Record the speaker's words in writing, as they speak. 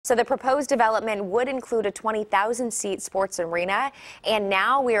So the proposed development would include a 20,000-seat sports arena, and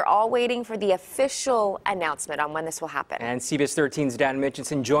now we're all waiting for the official announcement on when this will happen. And CBS 13's Dan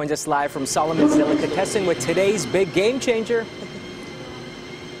Mitchinson joins us live from Solomon's Delicatessen with today's big game changer.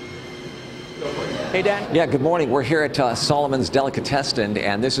 Hey, Dan. Yeah, good morning. We're here at Solomon's Delicatessen,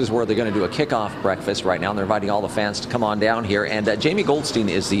 and this is where they're going to do a kickoff breakfast right now. And they're inviting all the fans to come on down here. And Jamie Goldstein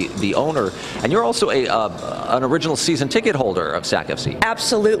is the owner, and you're also an original season ticket holder of SAC FC.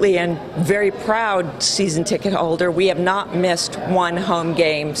 Absolutely, and very proud season ticket holder. We have not missed one home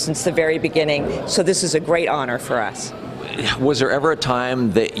game since the very beginning, so this is a great honor for us. Was there ever a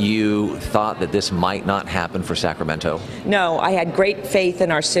time that you thought that this might not happen for Sacramento? No, I had great faith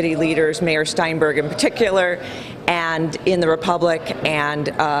in our city leaders, Mayor Steinberg in particular, and in the Republic, and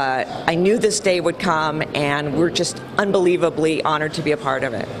I knew this day would come, and we're just unbelievably honored to be a part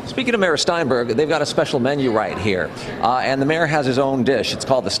of it. Speaking of Mayor Steinberg, they've got a special menu right here, and the mayor has his own dish. It's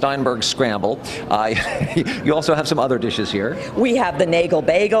called the Steinberg Scramble. You also have some other dishes here. We have the Nagel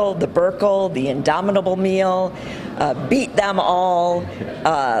Bagel, the Burkle, the Indomitable Meal, Beat Them All,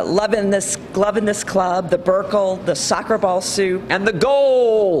 loving this club, the Burkle, the soccer ball soup. And the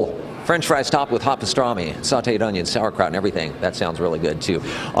goal! French fries topped with hot pastrami, sauteed onions, sauerkraut, and everything. That sounds really good, too.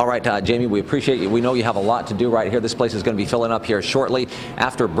 All right, Jamie, we appreciate you. We know you have a lot to do right here. This place is going to be filling up here shortly.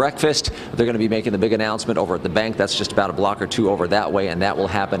 After breakfast, they're going to be making the big announcement over at the bank. That's just about a block or two over that way, and that will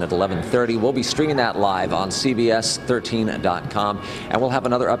happen at 11:30. We'll be streaming that live on CBS13.com, and we'll have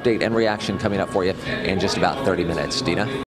another update and reaction coming up for you in just about 30 minutes. Dina?